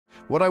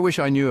What I wish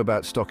I knew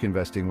about stock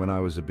investing when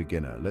I was a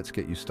beginner. Let's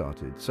get you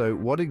started. So,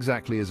 what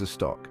exactly is a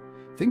stock?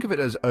 Think of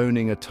it as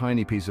owning a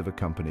tiny piece of a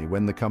company.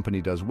 When the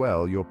company does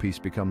well, your piece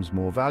becomes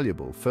more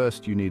valuable.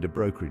 First, you need a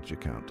brokerage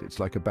account. It's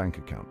like a bank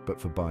account, but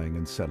for buying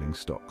and selling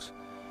stocks.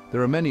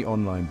 There are many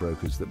online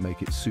brokers that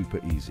make it super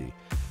easy.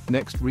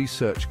 Next,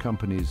 research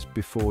companies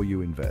before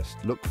you invest.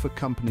 Look for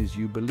companies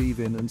you believe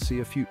in and see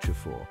a future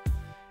for.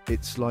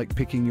 It's like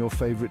picking your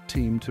favorite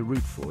team to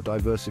root for.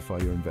 Diversify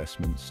your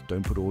investments.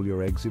 Don't put all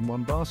your eggs in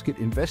one basket.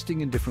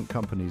 Investing in different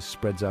companies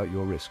spreads out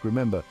your risk.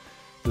 Remember,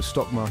 the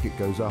stock market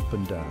goes up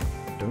and down.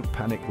 Don't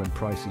panic when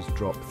prices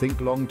drop. Think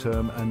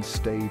long-term and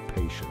stay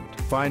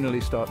patient.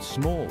 Finally, start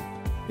small.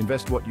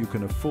 Invest what you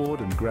can afford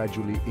and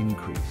gradually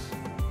increase.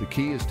 The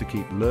key is to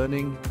keep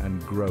learning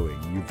and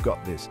growing. You've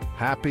got this.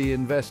 Happy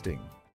investing!